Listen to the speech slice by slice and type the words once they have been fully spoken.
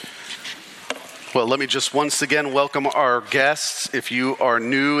Well, let me just once again welcome our guests. If you are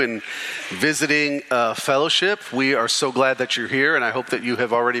new and visiting Fellowship, we are so glad that you're here, and I hope that you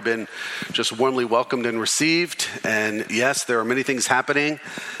have already been just warmly welcomed and received. And yes, there are many things happening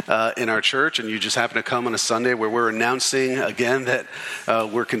in our church, and you just happen to come on a Sunday where we're announcing again that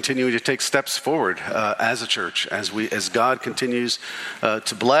we're continuing to take steps forward as a church. As God continues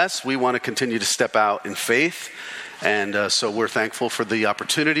to bless, we want to continue to step out in faith. And so we're thankful for the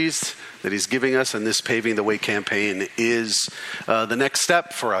opportunities that he's giving us, and this Paving the Way campaign is the next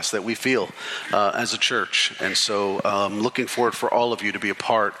step for us that we feel as a church. And so looking forward for all of you to be a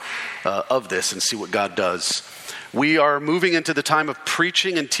part of this and see what God does. We are moving into the time of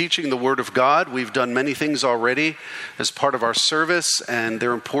preaching and teaching the Word of God. We've done many things already as part of our service, and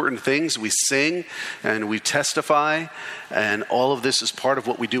they're important things. We sing and we testify, and all of this is part of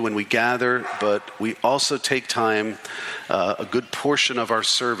what we do when we gather, but we also take time, a good portion of our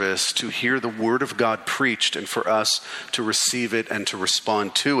service, to hear the Word of God preached and for us to receive it and to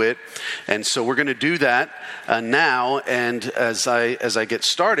respond to it. And so we're going to do that now, and as I get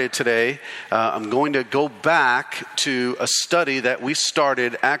started today, I'm going to go back to a study that we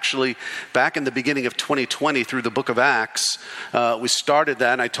started actually back in the beginning of 2020 through the book of Acts. We started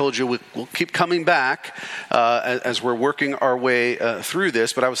that, and I told you we'll keep coming back as we're working our way through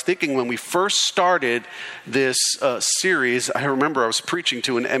this. But I was thinking when we first started this series, I remember I was preaching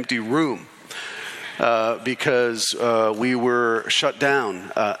to an empty room. Because we were shut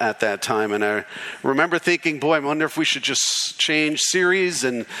down at that time. And I remember thinking, boy, I wonder if we should just change series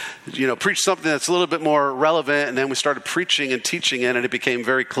and, preach something that's a little bit more relevant. And then we started preaching and teaching it, and it became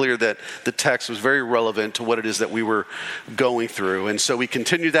very clear that the text was very relevant to what it is that we were going through. And so we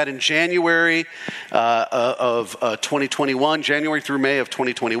continued that in January of 2021, January through May of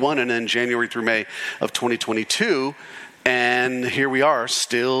 2021, and then January through May of 2022. And here we are,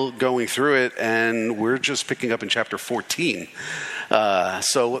 still going through it, and we're just picking up in chapter 14.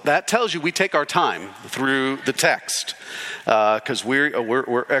 So that tells you we take our time through the text because we're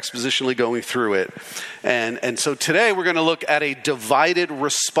expositionally going through it. And so today we're going to look at a divided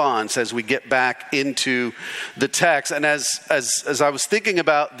response as we get back into the text. And as I was thinking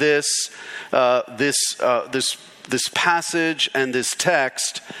about this passage and this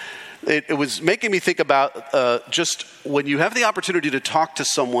text, it was making me think about just when you have the opportunity to talk to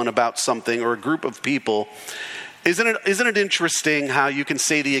someone about something or a group of people, isn't it interesting how you can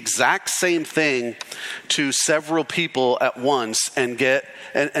say the exact same thing to several people at once and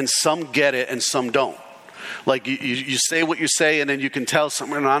some get it and some don't? Like you say what you say, and then you can tell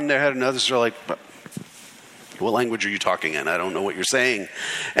someone on their head, and others are like, what language are you talking in? I don't know what you're saying.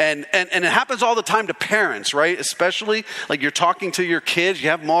 And it happens all the time to parents, right? Especially like you're talking to your kids, you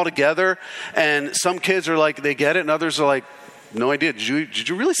have them all together, and some kids are like, they get it, and others are like, no idea. Did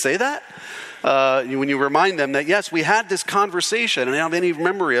you really say that? When you remind them that, yes, we had this conversation and they don't have any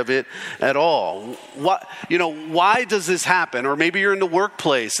memory of it at all. Why does this happen? Or maybe you're in the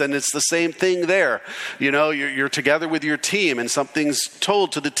workplace and it's the same thing there. You're together with your team and something's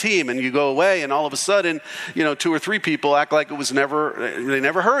told to the team and you go away and all of a sudden, 2 or 3 people act like they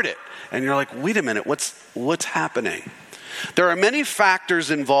never heard it. And you're like, wait a minute, what's happening? There are many factors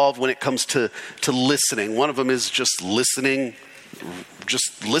involved when it comes to listening. One of them is just listening,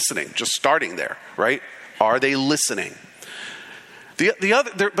 just starting there, right? Are they listening?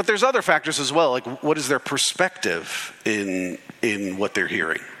 But there's other factors as well, like what is their perspective in what they're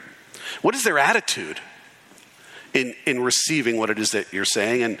hearing? What is their attitude in receiving what it is that you're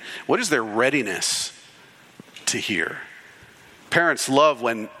saying? And what is their readiness to hear? Parents love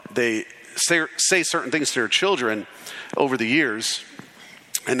when they say certain things to their children over the years,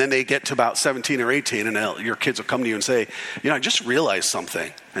 and then they get to about 17 or 18, and your kids will come to you and say, I just realized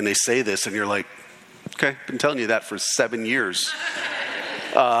something. And they say this, and you're like, okay, I've been telling you that for 7 years.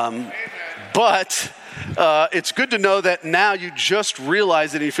 But it's good to know that now you just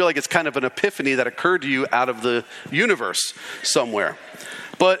realize it, and you feel like it's kind of an epiphany that occurred to you out of the universe somewhere.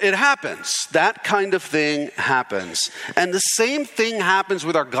 But it happens. That kind of thing happens. And the same thing happens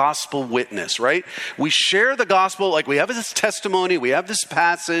with our gospel witness, right? We share the gospel, like we have this testimony, we have this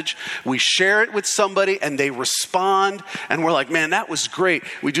passage, we share it with somebody and they respond and we're like, man, that was great.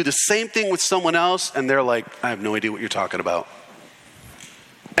 We do the same thing with someone else and they're like, I have no idea what you're talking about.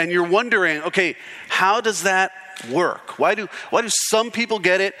 And you're wondering, okay, how does that work? Why do some people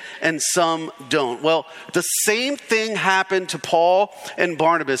get it and some don't? Well, the same thing happened to Paul and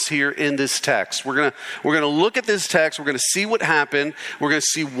Barnabas here in this text. We're gonna look at this text. We're gonna see what happened. We're gonna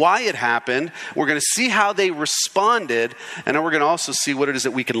see why it happened. We're gonna see how they responded, and then we're gonna also see what it is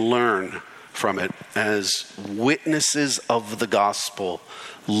that we can learn from it as witnesses of the gospel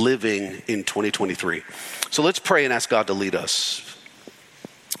living in 2023. So let's pray and ask God to lead us.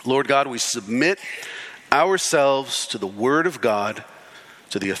 Lord God, we submit ourselves to the Word of God,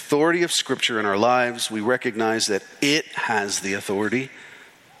 to the authority of Scripture in our lives. We recognize that it has the authority,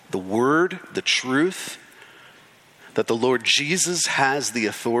 the Word, the truth, that the Lord Jesus has the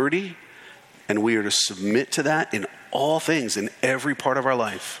authority, and we are to submit to that in all things, in every part of our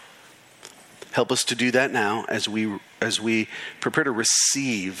life. Help us to do that now as we prepare to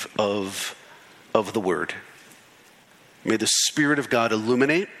receive of the Word. May the Spirit of God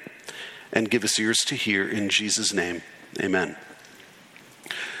illuminate and give us ears to hear in Jesus' name. Amen.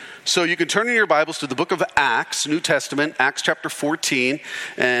 So you can turn in your Bibles to the book of Acts, New Testament, Acts chapter 14,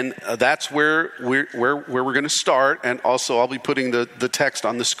 and that's where we're going to start. And also I'll be putting the text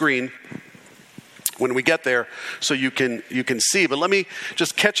on the screen when we get there so you can see. But let me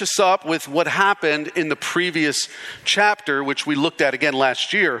just catch us up with what happened in the previous chapter, which we looked at again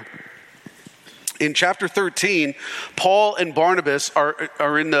last year. In chapter 13, Paul and Barnabas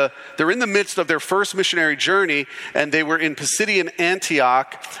are in the midst of their first missionary journey, and they were in Pisidian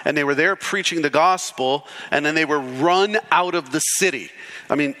Antioch, and they were there preaching the gospel, and then they were run out of the city.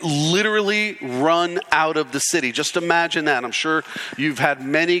 I mean, literally run out of the city. Just imagine that. I'm sure you've had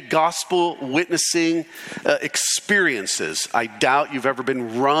many gospel witnessing experiences. I doubt you've ever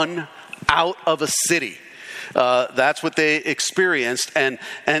been run out of a city. That's what they experienced. And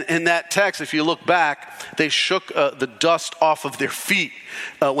in that text, if you look back, they shook the dust off of their feet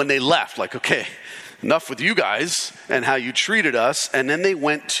when they left. Like, okay, enough with you guys and how you treated us. And then they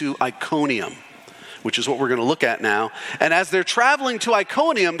went to Iconium, which is what we're going to look at now. And as they're traveling to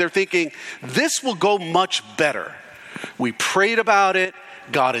Iconium, they're thinking, this will go much better. We prayed about it.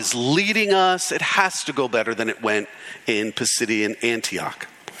 God is leading us. It has to go better than it went in Pisidian Antioch.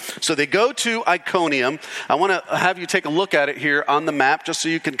 So they go to Iconium. I want to have you take a look at it here on the map just so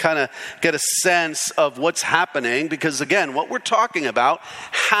you can kind of get a sense of what's happening. Because again, what we're talking about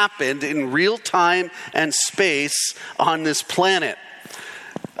happened in real time and space on this planet.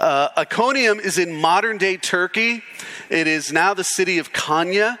 Iconium is in modern day Turkey. It is now the city of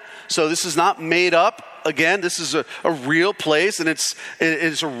Konya. So this is not made up. Again, this is a real place, and it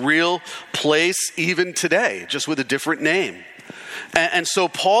is a real place even today, just with a different name. And so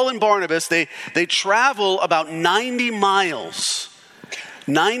Paul and Barnabas, they travel about 90 miles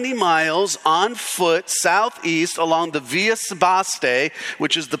on foot southeast along the Via Sebaste,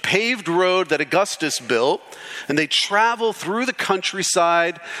 which is the paved road that Augustus built. And they travel through the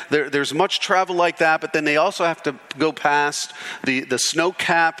countryside. There's much travel like that, but then they also have to go past the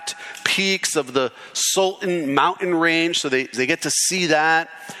snow-capped peaks of the Sultan mountain range, so they get to see that.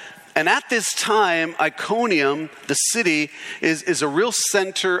 And at this time, Iconium, the city, is a real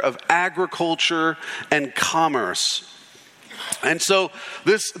center of agriculture and commerce. And so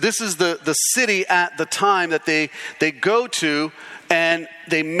this is the city at the time that they go to, and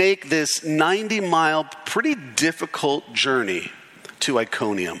they make this 90-mile, pretty difficult journey to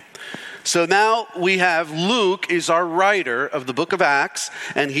Iconium. So now we have Luke is our writer of the book of Acts,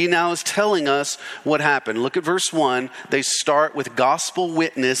 and he now is telling us what happened. Look at verse 1. They start with gospel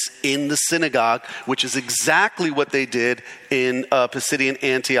witness in the synagogue, which is exactly what they did in Pisidian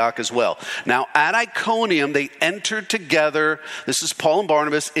Antioch as well. Now at Iconium, they entered together, this is Paul and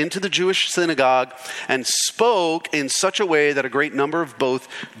Barnabas, into the Jewish synagogue and spoke in such a way that a great number of both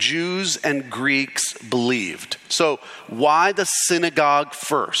Jews and Greeks believed. So why the synagogue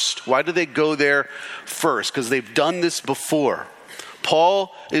first? Why do they go there first? Because they've done this before.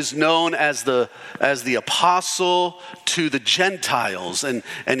 Paul is known as the apostle to the Gentiles, and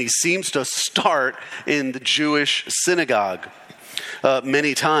he seems to start in the Jewish synagogue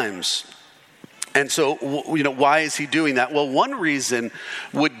many times. And so, why is he doing that? Well, one reason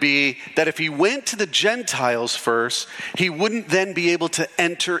would be that if he went to the Gentiles first, he wouldn't then be able to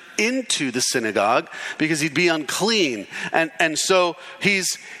enter into the synagogue because he'd be unclean. And so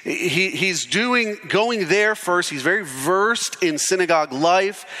he's going there first. He's very versed in synagogue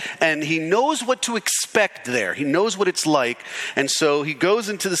life, and he knows what to expect there. He knows what it's like. And so he goes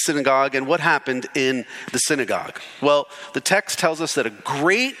into the synagogue, and what happened in the synagogue? Well, the text tells us that a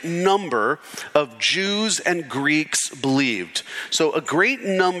great number of Jews and Greeks believed. So a great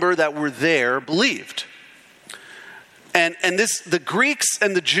number that were there believed. And the Greeks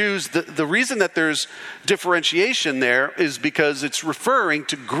and the Jews, the reason that there's differentiation there is because it's referring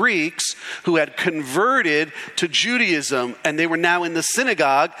to Greeks who had converted to Judaism, and they were now in the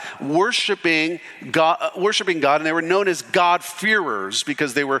synagogue worshiping God, and they were known as God-fearers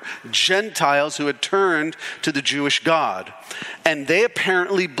because they were Gentiles who had turned to the Jewish God. And they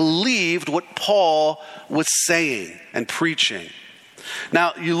apparently believed what Paul was saying and preaching.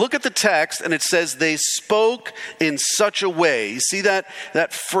 Now, you look at the text and it says they spoke in such a way. You see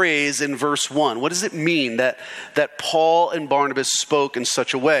that phrase in verse 1. What does it mean that Paul and Barnabas spoke in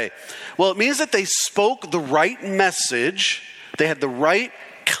such a way? Well, it means that they spoke the right message, they had the right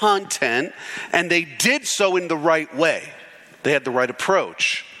content, and they did so in the right way. They had the right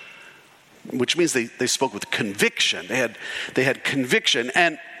approach, which means they spoke with conviction. They had conviction.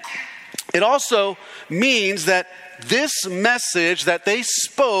 And it also means that this message that they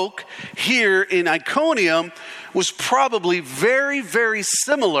spoke here in Iconium was probably very, very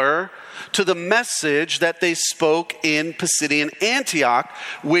similar to the message that they spoke in Pisidian Antioch,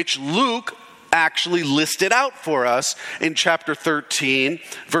 which Luke actually listed out for us in chapter 13,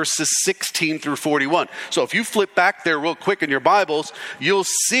 verses 16 through 41. So if you flip back there real quick in your Bibles, you'll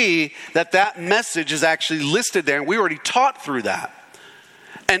see that message is actually listed there, and we already taught through that.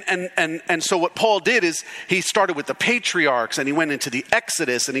 And so what Paul did is he started with the patriarchs, and he went into the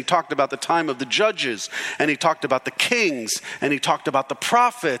Exodus, and he talked about the time of the judges, and he talked about the kings, and he talked about the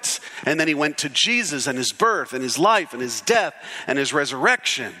prophets, and then he went to Jesus and his birth and his life and his death and his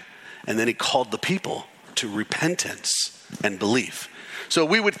resurrection. And then he called the people to repentance and belief. So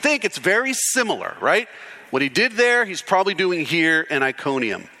we would think it's very similar, right? What he did there, he's probably doing here in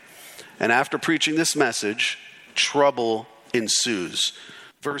Iconium. And after preaching this message, trouble ensues.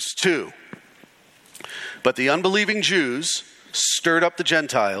 Verse 2, but the unbelieving Jews stirred up the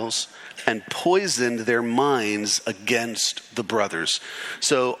Gentiles and poisoned their minds against the brothers.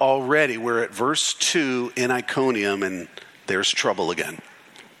 So already we're at verse 2 in Iconium, and there's trouble again.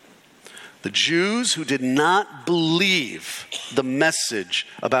 The Jews who did not believe the message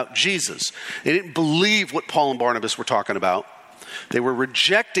about Jesus, they didn't believe what Paul and Barnabas were talking about. They were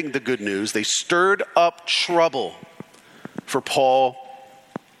rejecting the good news. They stirred up trouble for Paul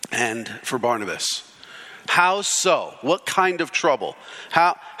and for Barnabas. How so? What kind of trouble?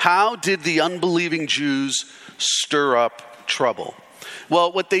 How did the unbelieving Jews stir up trouble?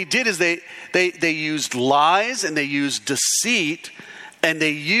 Well, what they did is they used lies and they used deceit, and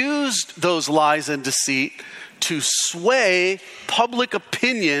they used those lies and deceit to sway public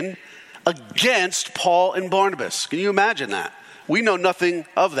opinion against Paul and Barnabas. Can you imagine that? We know nothing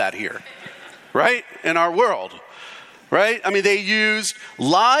of that here, right? In our world. Right? I mean, they used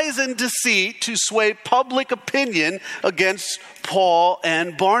lies and deceit to sway public opinion against Paul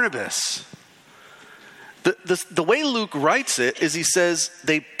and Barnabas. The way Luke writes it is he says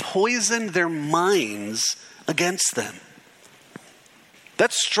they poisoned their minds against them.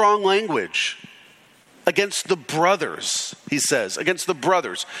 That's strong language. Against the brothers, he says. Against the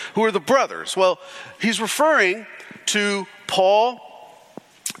brothers. Who are the brothers? Well, he's referring to Paul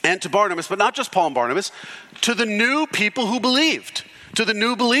and to Barnabas, but not just Paul and Barnabas, to the new people who believed, to the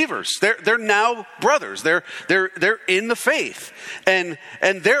new believers. They're now brothers. They're in the faith, and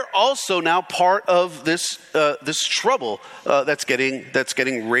they're also now part of this trouble that's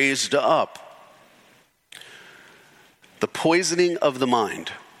getting raised up. The poisoning of the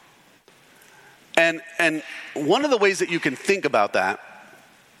mind, and one of the ways that you can think about that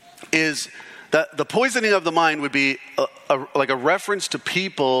is that the poisoning of the mind would be like a reference to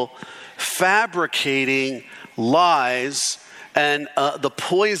people fabricating lies, and the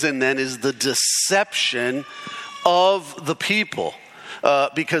poison then is the deception of the people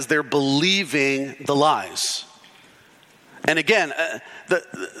because they're believing the lies. And again,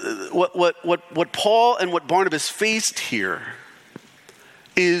 what Paul and what Barnabas faced here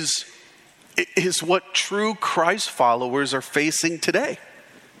is what true Christ followers are facing today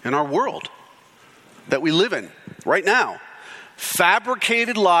in our world that we live in right now.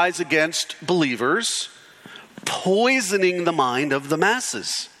 Fabricated lies against believers, poisoning the mind of the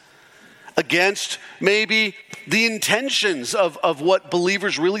masses against maybe the intentions of what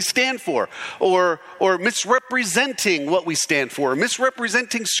believers really stand for, or misrepresenting what we stand for, or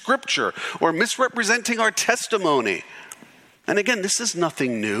misrepresenting scripture, or misrepresenting our testimony. And again, this is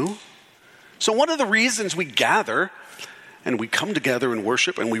nothing new. So one of the reasons we gather and we come together and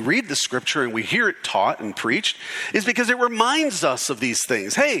worship and we read the scripture and we hear it taught and preached is because it reminds us of these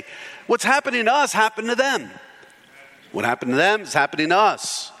things. Hey, what's happening to us happened to them. What happened to them is happening to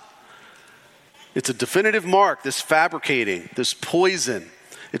us. It's a definitive mark, this fabricating, this poison.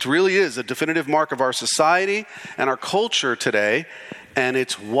 It really is a definitive mark of our society and our culture today. And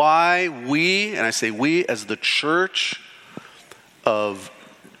it's why we, and I say we as the church of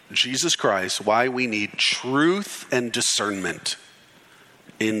Jesus Christ, why we need truth and discernment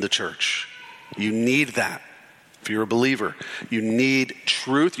in the church. You need that. If you're a believer, you need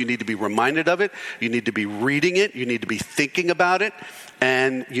truth. You need to be reminded of it. You need to be reading it. You need to be thinking about it.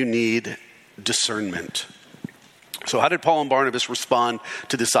 And you need discernment. So how did Paul and Barnabas respond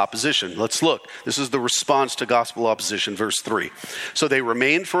to this opposition? Let's look. This is the response to gospel opposition, verse 3. So they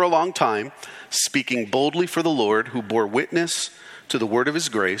remained for a long time, speaking boldly for the Lord, who bore witness to the word of his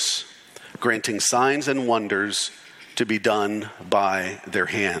grace, granting signs and wonders to be done by their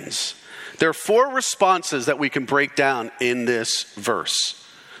hands. There are 4 responses that we can break down in this verse.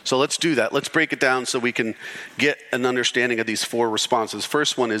 So let's do that. Let's break it down so we can get an understanding of these 4 responses.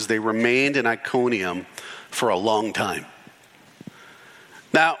 First one is they remained in Iconium for a long time.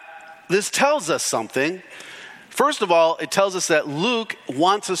 Now, this tells us something. First of all, it tells us that Luke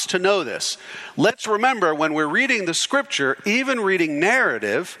wants us to know this. Let's remember, when we're reading the scripture, even reading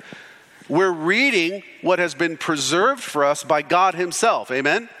narrative, we're reading what has been preserved for us by God himself.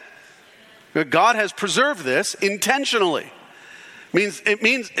 Amen? God has preserved this intentionally. It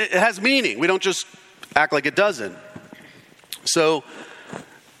means it has meaning. We don't just act like it doesn't. So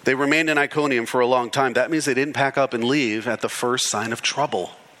they remained in Iconium for a long time. That means they didn't pack up and leave at the first sign of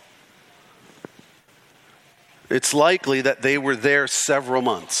trouble. It's likely that they were there several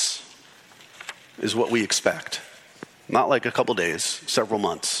months, is what we expect. Not like a couple days, several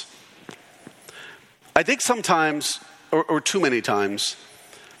months. I think sometimes, or too many times,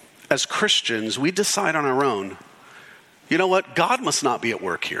 as Christians, we decide on our own, you know what? God must not be at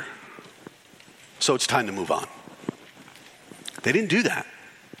work here. So it's time to move on. They didn't do that.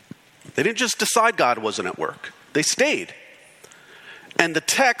 They didn't just decide God wasn't at work. They stayed. And the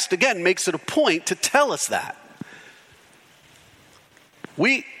text, again, makes it a point to tell us that.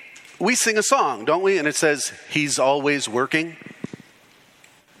 We sing a song, don't we? And it says, he's always working.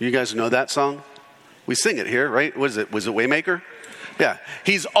 You guys know that song? We sing it here, right? What is it? Was it Waymaker? Yeah.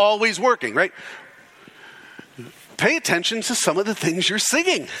 He's always working, right? Pay attention to some of the things you're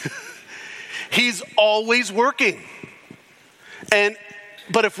singing. He's always working.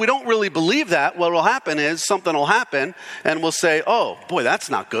 But if we don't really believe that, what will happen is something will happen and we'll say, oh, boy, that's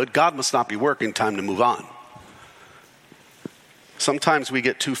not good. God must not be working. Time to move on. Sometimes we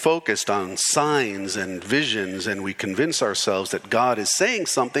get too focused on signs and visions and we convince ourselves that God is saying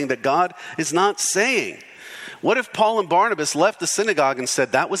something that God is not saying. What if Paul and Barnabas left the synagogue and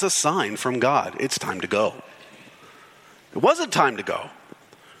said, that was a sign from God. It's time to go. It wasn't time to go.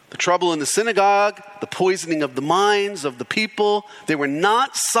 The trouble in the synagogue, the poisoning of the minds of the people, they were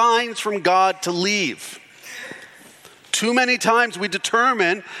not signs from God to leave. Too many times we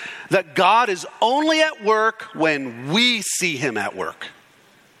determine that God is only at work when we see him at work.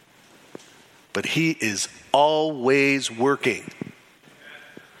 But he is always working.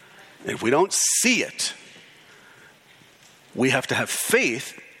 If we don't see it, we have to have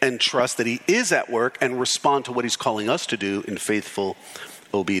faith and trust that he is at work and respond to what he's calling us to do in faithful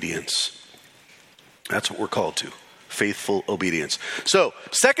obedience. That's what we're called to, faithful obedience. So,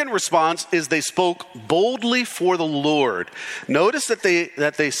 second response is they spoke boldly for the Lord. Notice that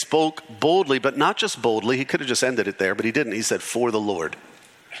they spoke boldly, but not just boldly. He could have just ended it there, but he didn't. He said for the Lord.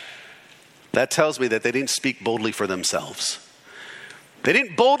 That tells me that they didn't speak boldly for themselves. They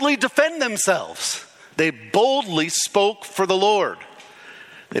didn't boldly defend themselves. They boldly spoke for the Lord.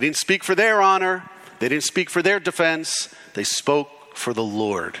 They didn't speak for their honor. They didn't speak for their defense. They spoke for the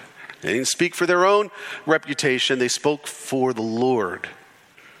Lord. They didn't speak for their own reputation. They spoke for the Lord.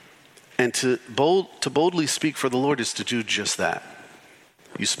 And to boldly speak for the Lord is to do just that.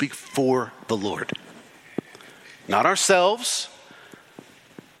 You speak for the Lord. Not ourselves,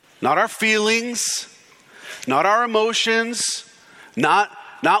 not our feelings, not our emotions, not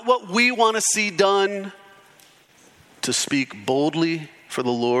what we want to see done. To speak boldly for the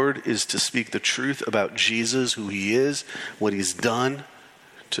Lord is to speak the truth about Jesus, who he is, what he's done,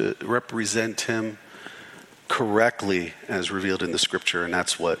 to represent him correctly as revealed in the scripture. And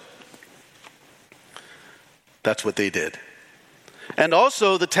that's what they did. And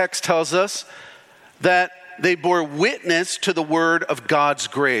also the text tells us that they bore witness to the word of God's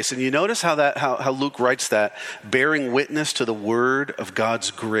grace. And you notice how Luke writes that, bearing witness to the word of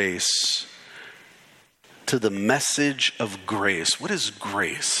God's grace. To the message of grace. What is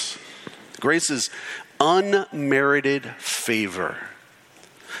grace? Grace is unmerited favor.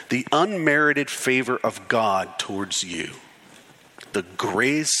 The unmerited favor of God towards you. The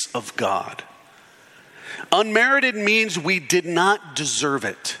grace of God. Unmerited means we did not deserve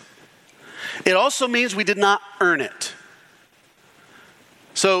it. It also means we did not earn it.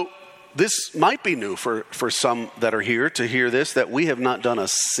 So this might be new for some that are here to hear this, that we have not done a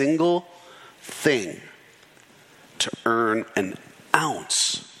single thing to earn an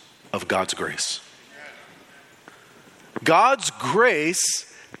ounce of God's grace. God's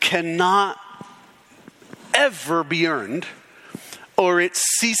grace cannot ever be earned, or it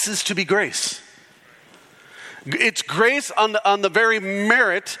ceases to be grace. It's grace on the very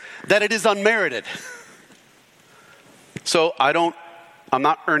merit that it is unmerited. So I'm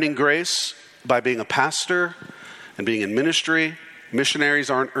not earning grace by being a pastor and being in ministry. Missionaries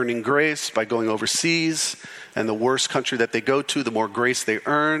aren't earning grace by going overseas, and the worse country that they go to, the more grace they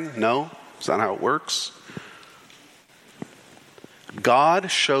earn. No, it's not how it works. God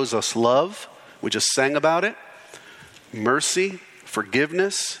shows us love. We just sang about it. Mercy,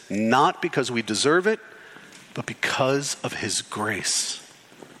 forgiveness, not because we deserve it, but because of his grace.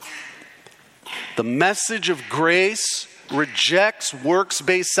 The message of grace rejects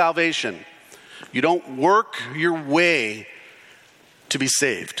works-based salvation. You don't work your way to be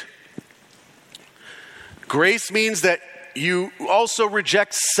saved. Grace means that you also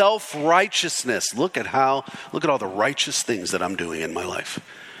reject self-righteousness. Look at all the righteous things that I'm doing in my life.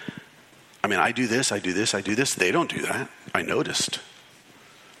 I mean, I do this, I do this, I do this. They don't do that. I noticed.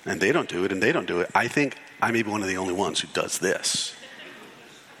 And they don't do it, and they don't do it. I think I may be one of the only ones who does this.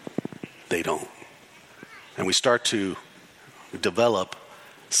 They don't. And we start to develop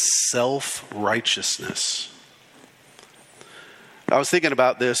self-righteousness. I was thinking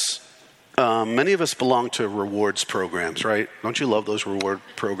about this. Many of us belong to rewards programs, right? Don't you love those reward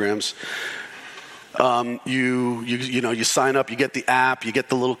programs? You sign up, you get the app, you get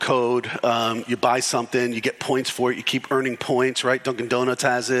the little code, you buy something, you get points for it, you keep earning points, right? Dunkin' Donuts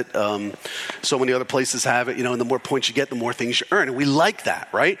has it. So many other places have it, and the more points you get, the more things you earn. And we like that,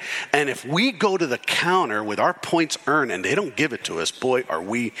 right? And if we go to the counter with our points earned and they don't give it to us, boy, are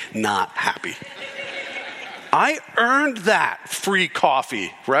we not happy. I earned that free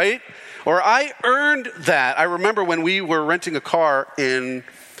coffee, right? Or I earned that. I remember when we were renting a car in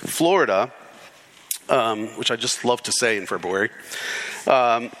Florida, which I just love to say in February,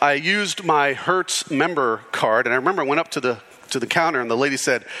 I used my Hertz member card, and I remember I went up to the counter, and the lady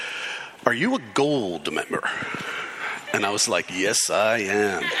said, "Are you a gold member?" And I was like, "Yes, I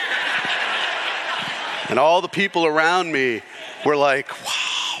am." And all the people around me were like, "Wow."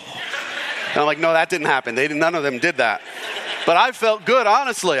 And I'm like, "No, that didn't happen. None of them did that." But I felt good,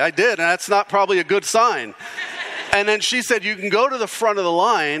 honestly. I did, and that's not probably a good sign. And then she said, "You can go to the front of the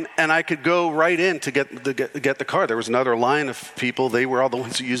line," and I could go right in to get the car. There was another line of people. They were all the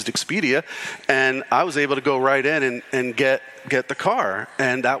ones who used Expedia, and I was able to go right in and get the car,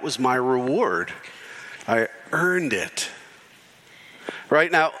 and that was my reward. I earned it.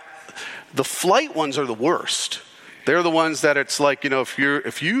 Right now, the flight ones are the worst. They're the ones that it's like, if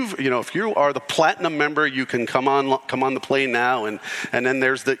you are the platinum member, you can come on the plane now, and then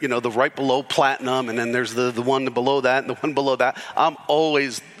there's the right below platinum, and then there's the one below that and the one below that. I'm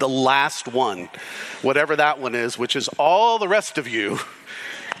always the last one, whatever that one is, which is all the rest of you.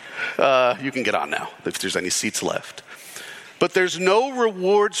 You can get on now if there's any seats left. But there's no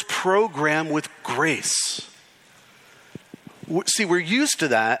rewards program with grace. See, we're used to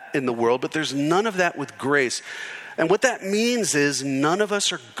that in the world, but there's none of that with grace. And what that means is none of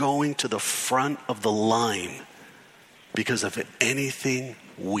us are going to the front of the line because of anything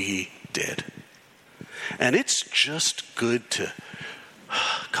we did. And it's just good to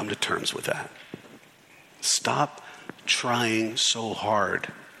come to terms with that. Stop trying so hard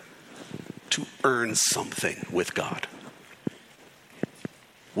to earn something with God.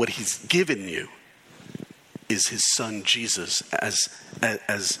 What he's given you is his son Jesus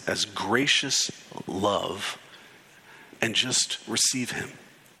as gracious love, and just receive him.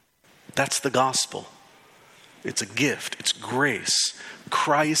 That's the gospel. It's a gift. It's grace.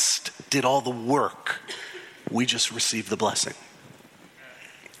 Christ did all the work. We just receive the blessing.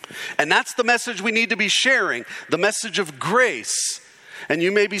 And that's the message we need to be sharing, the message of grace. And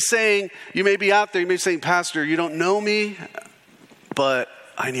you may be out there, you may be saying, "Pastor, you don't know me, but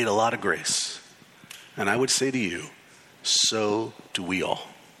I need a lot of grace." And I would say to you, so do we all.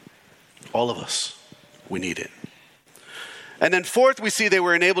 All of us, we need it. And then fourth, we see they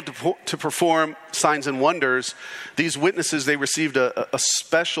were enabled to perform signs and wonders. These witnesses, they received a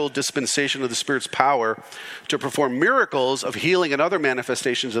special dispensation of the Spirit's power to perform miracles of healing and other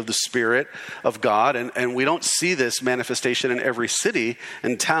manifestations of the Spirit of God. And we don't see this manifestation in every city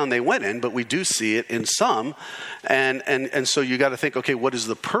and town they went in, but we do see it in some. And so you got to think, okay, what is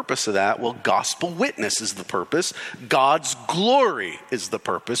the purpose of that? Well, gospel witness is the purpose. God's glory is the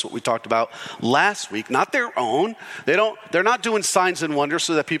purpose, what we talked about last week, not their own. They're not doing signs and wonders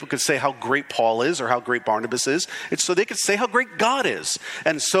so that people could say how great Paul is or how great Barnabas is. It's so they could say how great God is.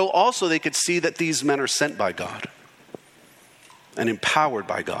 And so also they could see that these men are sent by God and empowered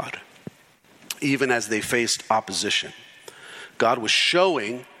by God, even as they faced opposition. God was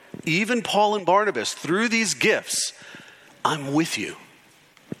showing even Paul and Barnabas through these gifts, I'm with you.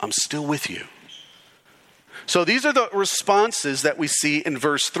 I'm still with you. So these are the responses that we see in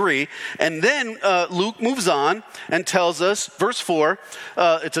verse 3. And then Luke moves on and tells us, verse 4,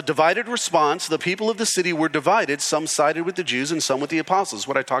 it's a divided response. The people of the city were divided. Some sided with the Jews and some with the apostles,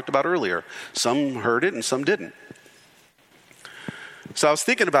 what I talked about earlier. Some heard it and some didn't. So I was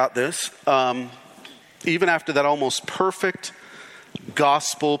thinking about this, even after that almost perfect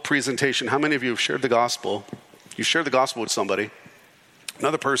gospel presentation. How many of you have shared the gospel? You shared the gospel with somebody,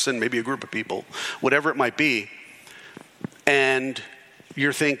 another person, maybe a group of people, whatever it might be, and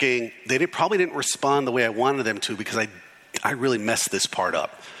you're thinking, probably didn't respond the way I wanted them to because I really messed this part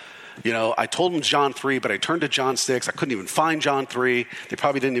up. You know, I told them John 3, but I turned to John 6. I couldn't even find John 3. They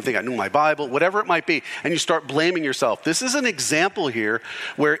probably didn't even think I knew my Bible, whatever it might be. And you start blaming yourself. This is an example here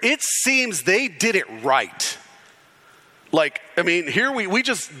where it seems they did it right. Like, I mean, here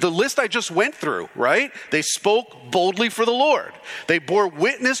the list I just went through, right? They spoke boldly for the Lord. They bore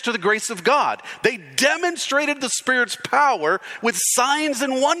witness to the grace of God. They demonstrated the Spirit's power with signs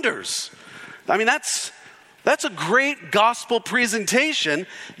and wonders. I mean, that's a great gospel presentation,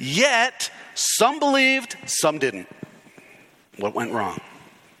 yet some believed, some didn't. What went wrong?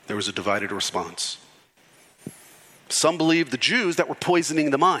 There was a divided response. Some believed the Jews that were poisoning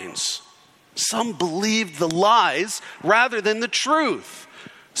the minds. Some believed the lies rather than the truth.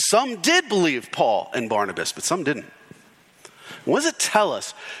 Some did believe Paul and Barnabas, but some didn't. What does it tell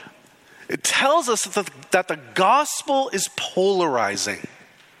us? It tells us that the gospel is polarizing.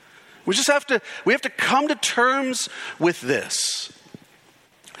 We have to come to terms with this.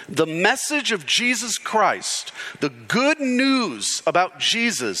 The message of Jesus Christ, the good news about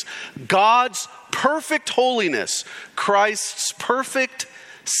Jesus, God's perfect holiness, Christ's perfect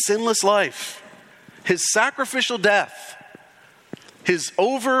sinless life, his sacrificial death, his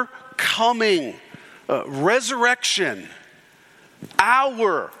overcoming resurrection,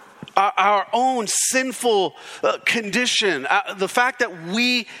 our own sinful condition, the fact that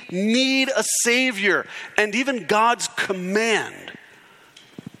we need a Savior, and even God's command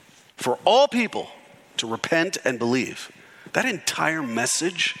for all people to repent and believe. That entire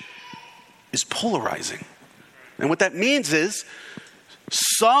message is polarizing. And what that means is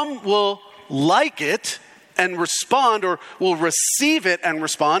some will like it and respond, or will receive it and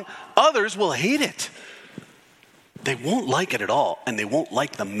respond. Others will hate it. They won't like it at all, and they won't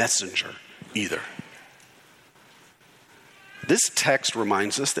like the messenger either. This text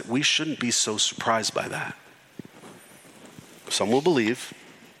reminds us that we shouldn't be so surprised by that. Some will believe,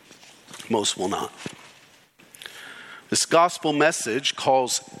 most will not. This gospel message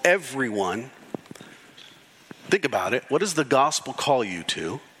calls everyone. Think about it. What does the gospel call you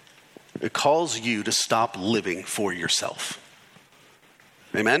to? It calls you to stop living for yourself.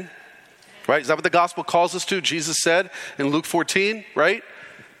 Amen? Right? Is that what the gospel calls us to? Jesus said in Luke 14, right?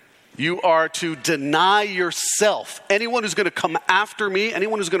 You are to deny yourself. Anyone who's going to come after me,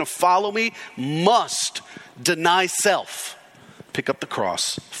 anyone who's going to follow me, must deny self. Pick up the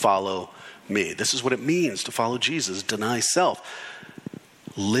cross, follow me. This is what it means to follow Jesus, deny self.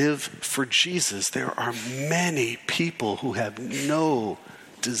 Live for Jesus. There are many people who have no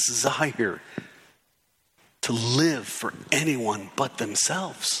desire to live for anyone but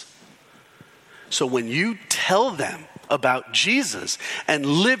themselves. So when you tell them about Jesus and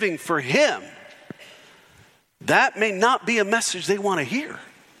living for him, that may not be a message they want to hear.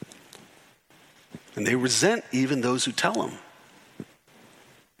 And they resent even those who tell them.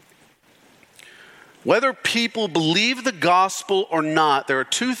 Whether people believe the gospel or not, there are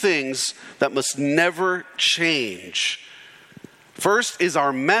two things that must never change. First is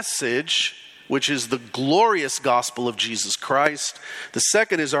our message, which is the glorious gospel of Jesus Christ. The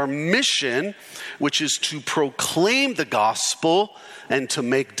second is our mission, which is to proclaim the gospel and to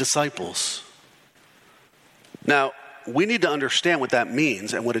make disciples. Now, we need to understand what that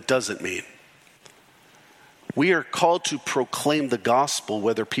means and what it doesn't mean. We are called to proclaim the gospel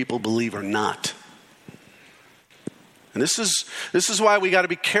whether people believe or not. And this is why we got to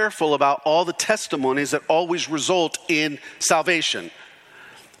be careful about all the testimonies that always result in salvation,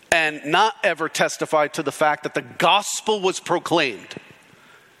 and not ever testify to the fact that the gospel was proclaimed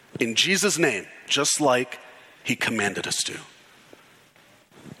in Jesus' name, just like he commanded us to.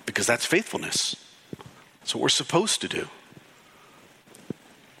 Because that's faithfulness. That's what we're supposed to do.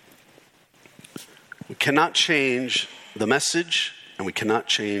 We cannot change the message, and we cannot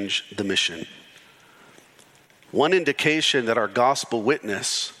change the mission. One indication that our gospel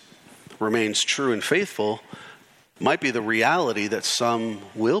witness remains true and faithful might be the reality that some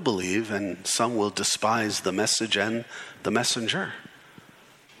will believe and some will despise the message and the messenger.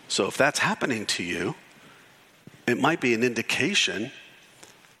 So if that's happening to you, it might be an indication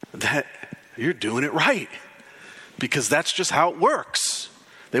that you're doing it right. because that's just how it works.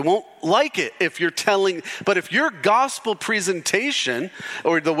 They won't like it if you're telling, but if your gospel presentation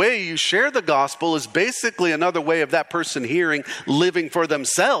or the way you share the gospel is basically another way of that person hearing, living for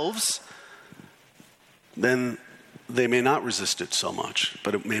themselves, then they may not resist it so much,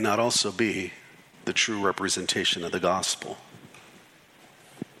 but it may not also be the true representation of the gospel.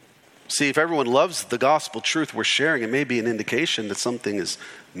 See, if everyone loves the gospel truth we're sharing, it may be an indication that something is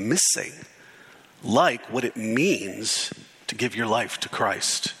missing, like what it means to give your life to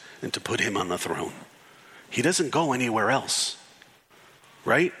Christ and to put him on the throne. He doesn't go anywhere else,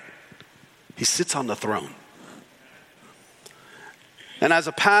 right? He sits on the throne. And as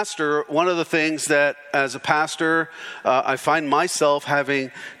a pastor, one of the things that as a pastor I find myself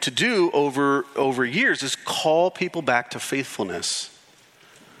having to do over years is call people back to faithfulness.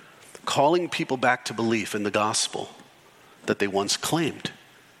 Calling people back to belief in the gospel that they once claimed.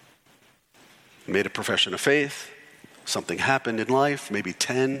 Made a profession of faith. Something happened in life, maybe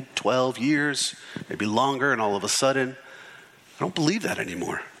 10, 12 years, maybe longer, and all of a sudden, I don't believe that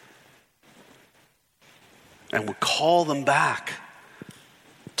anymore. And we call them back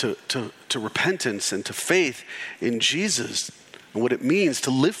to repentance and to faith in Jesus and what it means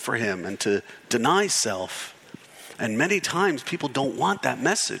to live for him and to deny self. And many times people don't want that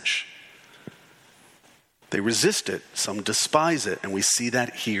message. They resist it, some despise it, and we see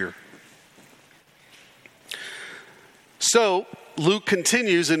that here. So Luke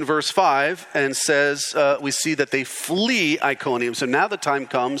continues in verse 5 and says, we see that they flee Iconium. So now the time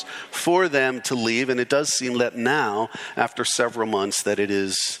comes for them to leave, and it does seem that now, after several months, that it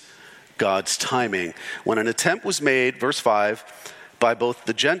is God's timing. When an attempt was made, verse 5, by both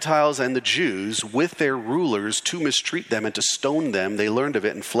the Gentiles and the Jews with their rulers to mistreat them and to stone them, they learned of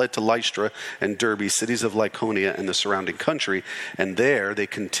it and fled to Lystra and Derbe, cities of Lycaonia and the surrounding country, and there they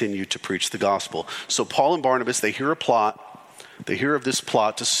continued to preach the gospel. So Paul and Barnabas, they hear of this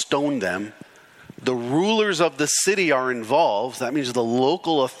plot to stone them. The rulers of the city are involved. That means the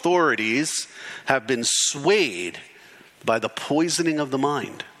local authorities have been swayed by the poisoning of the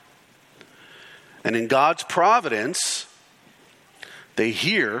mind. And in God's providence, they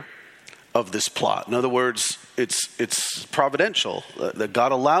hear of this plot. In other words, it's providential that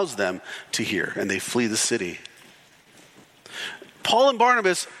God allows them to hear, and they flee the city. Paul and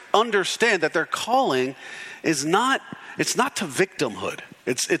Barnabas understand that their calling is not to victimhood.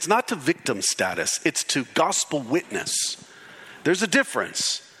 It's not to victim status. It's to gospel witness. There's a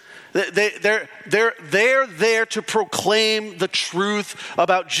difference. They're there to proclaim the truth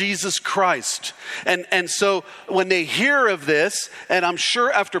about Jesus Christ. And so when they hear of this, and I'm sure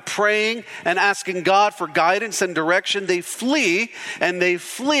after praying and asking God for guidance and direction, they flee, and they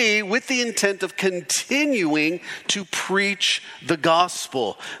flee with the intent of continuing to preach the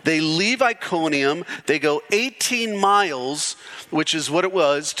gospel. They leave Iconium, they go 18 miles, which is what it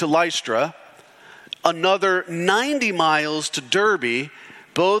was, to Lystra, another 90 miles to Derbe,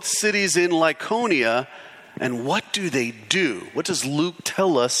 both cities in Lycaonia. And what do they do? What does Luke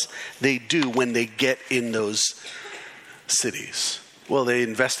tell us they do when they get in those cities? Well, they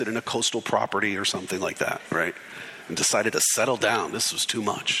invested in a coastal property or something like that, right? And decided to settle down. This was too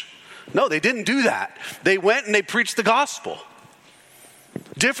much. No, they didn't do that. They went and they preached the gospel.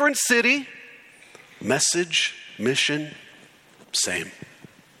 Different city, message, mission, same.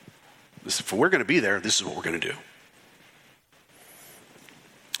 If we're going to be there, this is what we're going to do.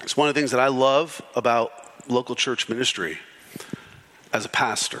 It's one of the things that I love about local church ministry as a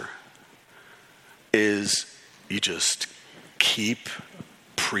pastor is you just keep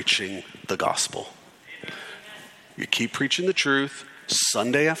preaching the gospel. You keep preaching the truth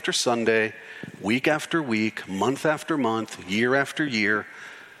Sunday after Sunday, week after week, month after month, year after year.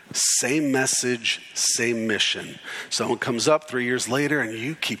 Same message, same mission. Someone comes up 3 years later and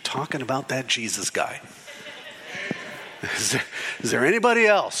you keep talking about that Jesus guy. Is there anybody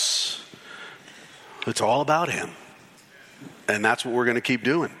else? It's all about him. And that's what we're going to keep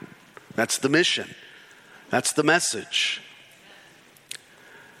doing. That's the mission. That's the message.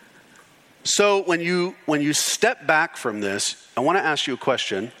 So when you step back from this, I want to ask you a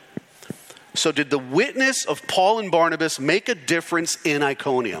question. So did the witness of Paul and Barnabas make a difference in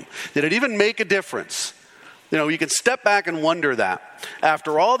Iconium? Did it even make a difference? You know, you can step back and wonder that.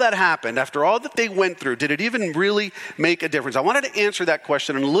 After all that happened, after all that they went through, did it even really make a difference? I wanted to answer that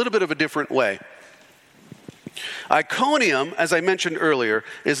question in a little bit of a different way. Iconium, as I mentioned earlier,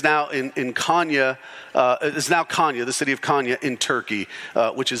 is now in Konya, the city of Konya in Turkey,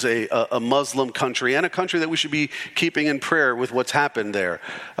 which is a Muslim country and a country that we should be keeping in prayer with what's happened there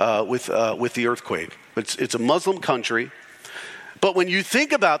with the earthquake. It's a Muslim country. But when you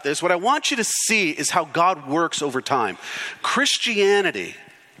think about this, what I want you to see is how God works over time. Christianity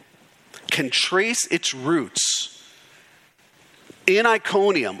can trace its roots in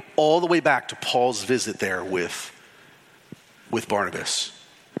Iconium all the way back to Paul's visit there with Barnabas.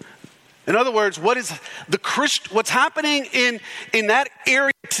 In other words, what's happening in that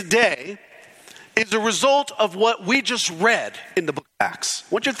area today is a result of what we just read in the book of Acts.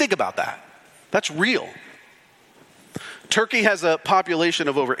 I want you to think about that. That's real. Turkey has a population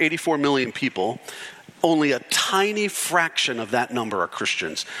of over 84 million people. Only a tiny fraction of that number are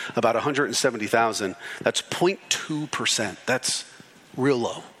Christians, about 170,000. That's 0.2%. That's real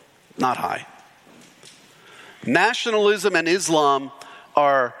low, not high. Nationalism and Islam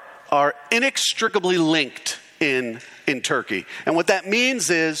are inextricably linked in Turkey. And what that means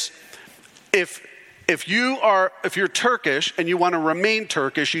is if you're Turkish and you want to remain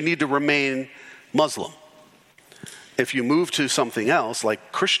Turkish, you need to remain Muslim. If you move to something else,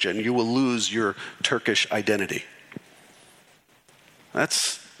 like Christian, you will lose your Turkish identity.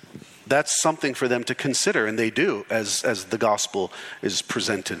 That's something for them to consider, and they do, as the gospel is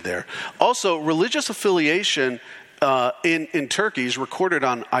presented there. Also, religious affiliation in Turkey is recorded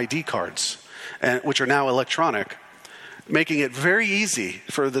on ID cards, which are now electronic, making it very easy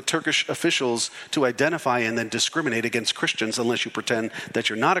for the Turkish officials to identify and then discriminate against Christians unless you pretend that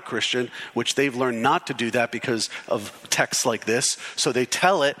you're not a Christian, which they've learned not to do that because of texts like this. So they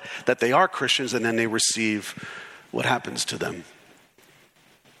tell it that they are Christians, and then they receive what happens to them.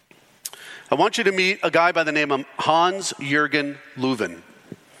 I want you to meet a guy by the name of Hans-Jürgen Leuven.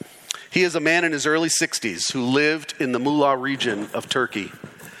 He is a man in his early 60s who lived in the Muğla region of Turkey.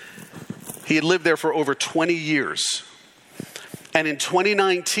 He had lived there for over 20 years. And in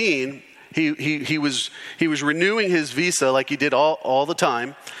 2019, he was renewing his visa like he did all the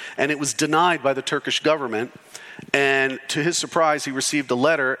time, and it was denied by the Turkish government. And to his surprise, he received a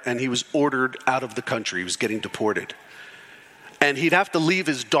letter, and he was ordered out of the country. He was getting deported. And he'd have to leave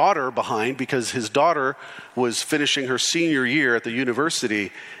his daughter behind because his daughter was finishing her senior year at the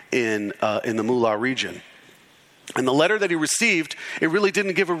university in the Muğla region. And the letter that he received, it really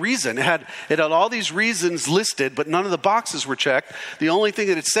didn't give a reason. It had all these reasons listed, but none of the boxes were checked. The only thing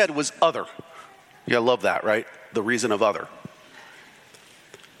that it said was other. Yeah, I love that, right? The reason of other.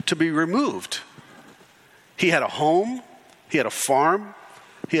 To be removed. He had a home. He had a farm.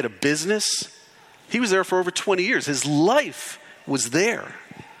 He had a business. He was there for over 20 years. His life was there.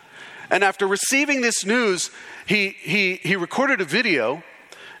 And after receiving this news, he recorded a video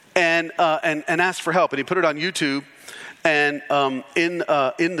and asked for help, and he put it on YouTube. And in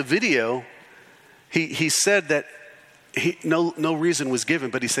the video, he said that no reason was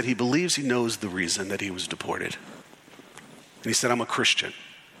given, but he said he believes he knows the reason that he was deported. And he said, "I'm a Christian."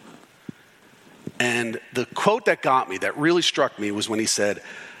 And the quote that got me, that really struck me, was when he said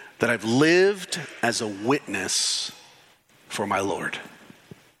that I've lived as a witness for my Lord.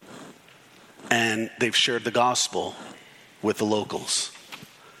 And they've shared the gospel with the locals.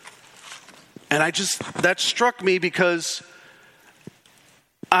 And that struck me because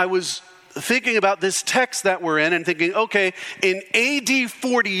I was thinking about this text that we're in and thinking, okay, in AD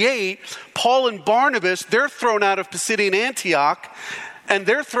 48, Paul and Barnabas, they're thrown out of Pisidian Antioch, and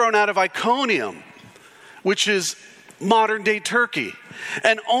they're thrown out of Iconium, which is modern day Turkey.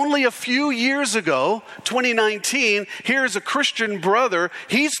 And only a few years ago, 2019, here's a Christian brother.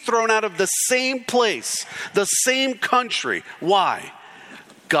 He's thrown out of the same place, the same country. Why?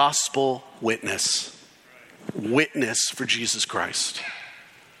 Gospel witness. Witness for Jesus Christ.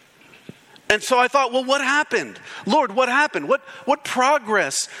 And so I thought, well, what happened? Lord, what happened? What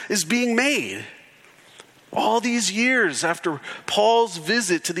progress is being made? All these years after Paul's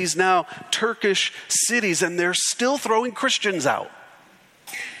visit to these now Turkish cities, and they're still throwing Christians out.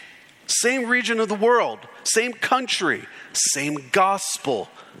 Same region of the world, same country, same gospel,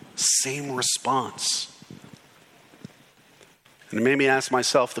 same response. And it made me ask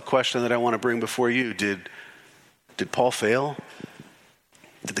myself the question that I want to bring before you. Did Paul fail?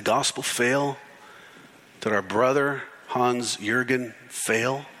 Did the gospel fail? Did our brother Hans-Jürgen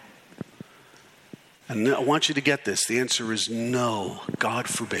fail? And I want you to get this. The answer is no, God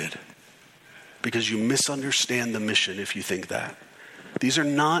forbid. Because you misunderstand the mission if you think that. These are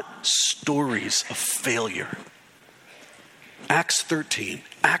not stories of failure. Acts 13,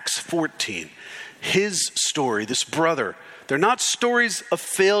 Acts 14, his story, this brother, they're not stories of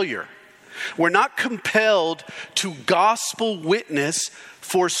failure. We're not compelled to gospel witness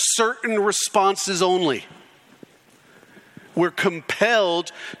for certain responses only. We're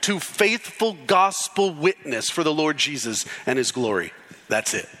compelled to faithful gospel witness for the Lord Jesus and his glory.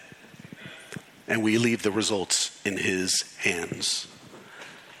 That's it. and we leave the results in his hands.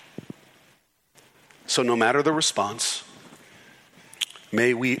 So no matter the response,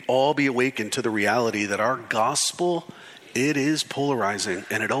 may we all be awakened to the reality that our gospel, it is polarizing,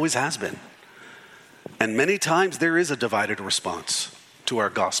 and it always has been. And many times there is a divided response to our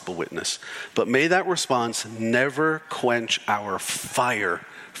gospel witness. But may that response never quench our fire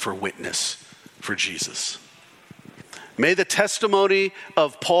for witness for Jesus. May the testimony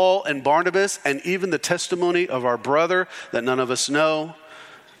of Paul and Barnabas, and even the testimony of our brother that none of us know,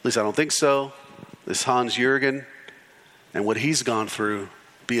 at least I don't think so, this Hans Jürgen, and what he's gone through,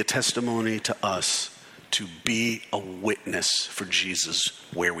 be a testimony to us to be a witness for Jesus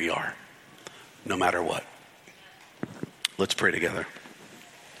where we are, no matter what. Let's pray together.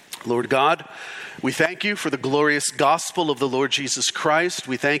 Lord God, we thank you for the glorious gospel of the Lord Jesus Christ.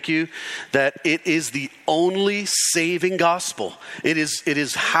 We thank you that it is the only saving gospel. It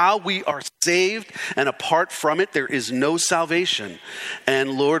is how we are saved, and apart from it, there is no salvation. And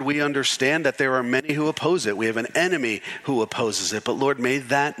Lord, we understand that there are many who oppose it. We have an enemy who opposes it. But Lord, may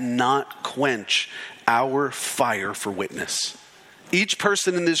that not quench our fire for witness. Each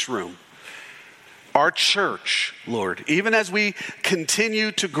person in this room, our church, Lord, even as we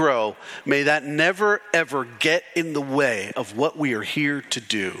continue to grow, may that never, ever get in the way of what we are here to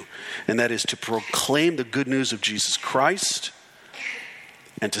do. And that is to proclaim the good news of Jesus Christ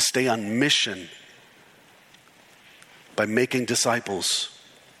and to stay on mission by making disciples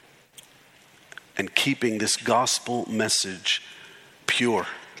and keeping this gospel message pure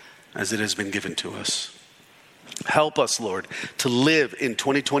as it has been given to us. Help us, Lord, to live in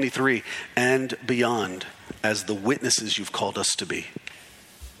 2023 and beyond as the witnesses you've called us to be,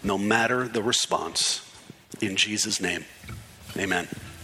 no matter the response. In Jesus' name, amen.